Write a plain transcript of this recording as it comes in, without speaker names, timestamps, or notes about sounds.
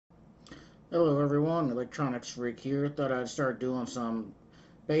Hello everyone, Electronics Freak here. Thought I'd start doing some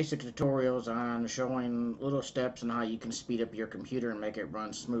basic tutorials on showing little steps on how you can speed up your computer and make it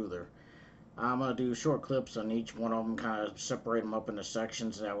run smoother. I'm going to do short clips on each one of them, kind of separate them up into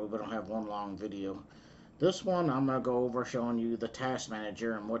sections, that way we don't have one long video. This one I'm going to go over showing you the Task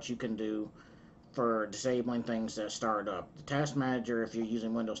Manager and what you can do for disabling things that start up. The Task Manager, if you're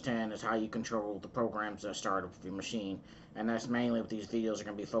using Windows 10, is how you control the programs that start up your machine, and that's mainly what these videos are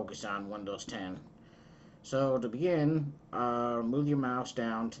going to be focused on, Windows 10. So to begin, move your mouse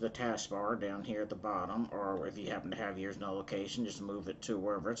down to the taskbar down here at the bottom, or if you happen to have yours in a location, just move it to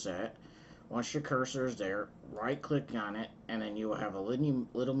wherever it's at. Once your cursor is there, right click on it, and then you will have a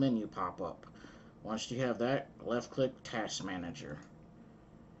little menu pop up. Once you have that, left click Task Manager.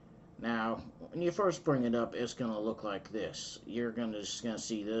 Now, when you first bring it up, it's going to look like this. You're just going to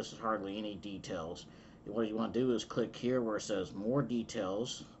see this, hardly any details. What you want to do is click here where it says More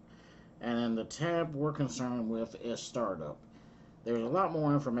Details, and then the tab we're concerned with is Startup. There's a lot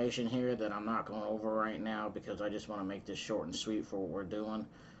more information here that I'm not going over right now because I just want to make this short and sweet for what we're doing.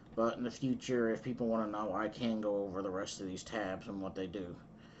 But in the future, if people want to know, I can go over the rest of these tabs and what they do.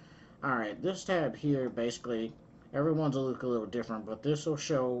 Alright, this tab here, basically, everyone's will look a little different, but this will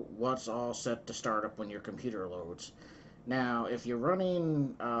show what's all set to start up when your computer loads. Now, if you're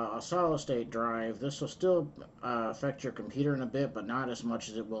running a solid-state drive, this will still affect your computer in a bit, but not as much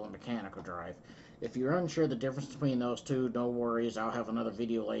as it will a mechanical drive. If you're unsure the difference between those two, no worries, I'll have another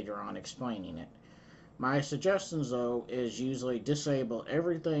video later on explaining it. My suggestions, though, is usually disable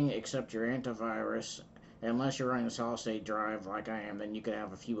everything except your antivirus. Unless you're running a solid-state drive like I am, then you could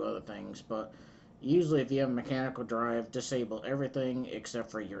have a few other things, but usually if you have a mechanical drive, disable everything except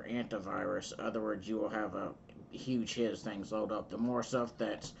for your antivirus. In other words, you will have a huge hit as things load up. The more stuff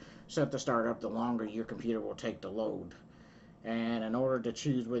that's set to start up, the longer your computer will take to load. And in order to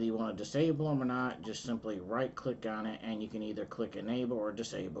choose whether you want to disable them or not, just simply right click on it and you can either click enable or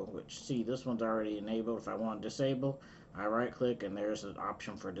disable, which, see, this one's already enabled. If I want to disable, I right click and there's an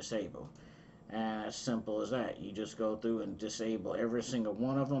option for disable. And as simple as that. You just go through and disable every single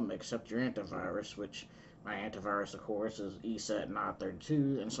one of them except your antivirus, which my antivirus, of course, is ESET not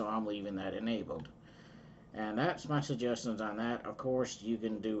 32, and so I'm leaving that enabled. And that's my suggestions on that. Of course, you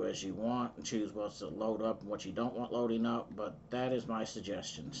can do as you want and choose what's to load up and what you don't want loading up, but that is my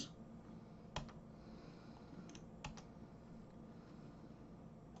suggestions.